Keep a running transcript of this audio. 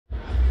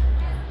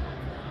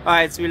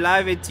Alright, so we're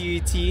live at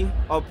TUT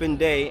Open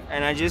Day,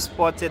 and I just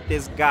spotted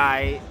this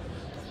guy.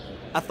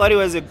 I thought he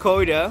was a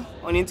coder,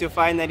 only to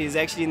find that he's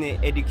actually in the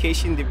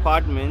education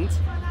department.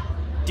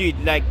 Dude,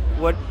 like,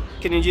 what?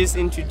 Can you just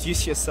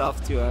introduce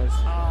yourself to us?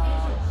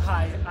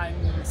 Hi, I'm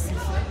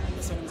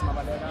Sihle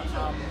Mabalela.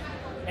 I'm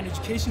an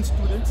education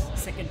student,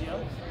 second year,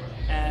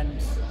 and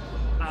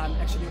I'm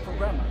actually a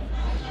programmer.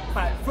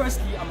 But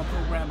firstly, I'm a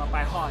programmer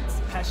by heart,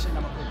 passion,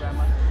 I'm a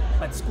programmer.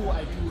 But school,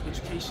 I do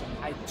education.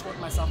 I taught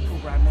myself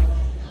programming,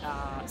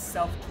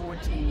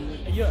 self-taught in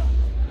a year.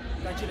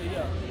 Actually a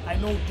year. I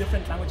know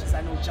different languages.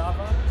 I know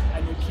Java,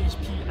 I know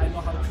PHP, I know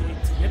how to create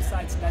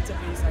websites,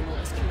 database, I know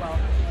SQL.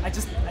 I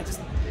just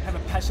have a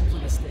passion for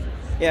this thing.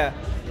 Yeah.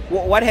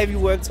 What have you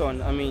worked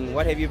on? I mean,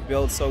 what have you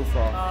built so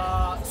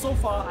far? So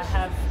far, I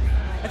have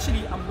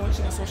I'm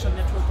launching a social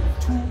network in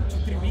 2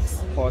 to 3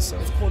 weeks. Awesome.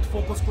 It's called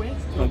Focus Square.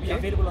 It will be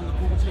available on the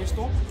Google Play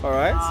Store. All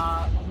right.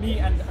 Me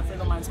and a friend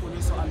of mine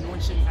are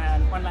launching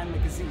an online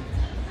magazine.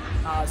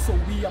 So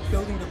we are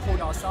building the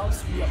code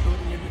ourselves. We are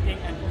building everything,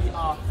 and we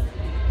are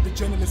the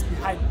journalists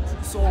behind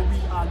it. So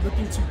we are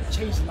looking to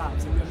change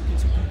lives, and we are looking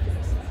to do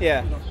things.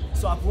 Yeah.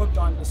 So I've worked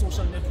on the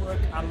social network.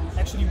 I'm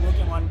actually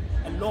working on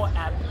a law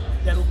app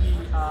that will be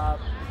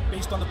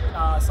based on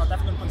the South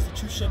African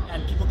Constitution,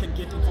 and people can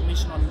get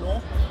information on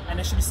law and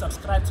actually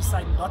subscribe to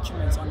sign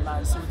documents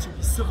online. So it will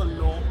be civil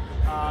law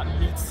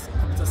meets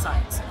computer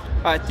science.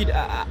 Dude,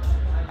 I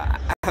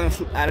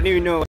don't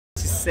even know what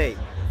to say.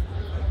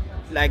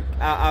 Like,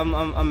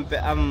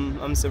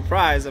 I'm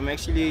surprised. I'm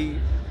actually.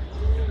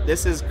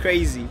 This is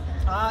crazy.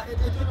 I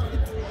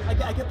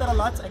get that a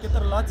lot. I get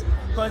that a lot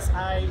because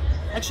my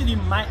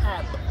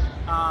app,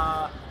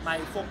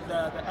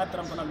 the app that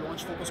I'm gonna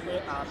launch, Focus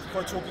Square.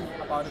 Before talking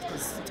about it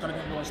because it's gonna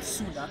be launched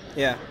sooner.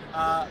 Yeah.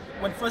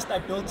 When first I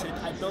built it.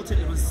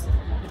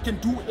 It can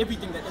do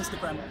everything that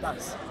Instagram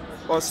does.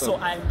 Awesome. So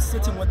I'm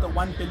sitting with the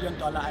 $1 billion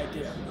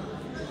idea.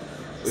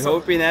 We're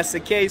hoping that's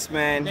the case,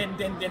 man.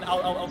 Then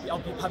I'll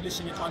be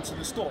publishing it onto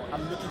the store.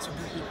 I'm looking to do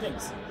big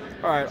things.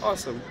 All right,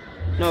 awesome.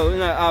 No,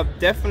 I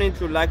definitely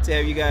would like to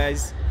have you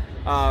guys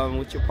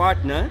with your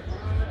partner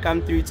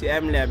come through to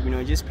MLab.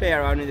 Just play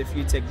around with a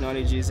few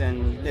technologies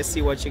and let's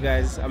see what you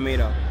guys are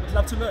made of. I'd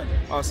love to learn.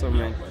 Awesome,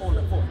 man. All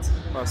the thoughts.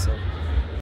 Awesome.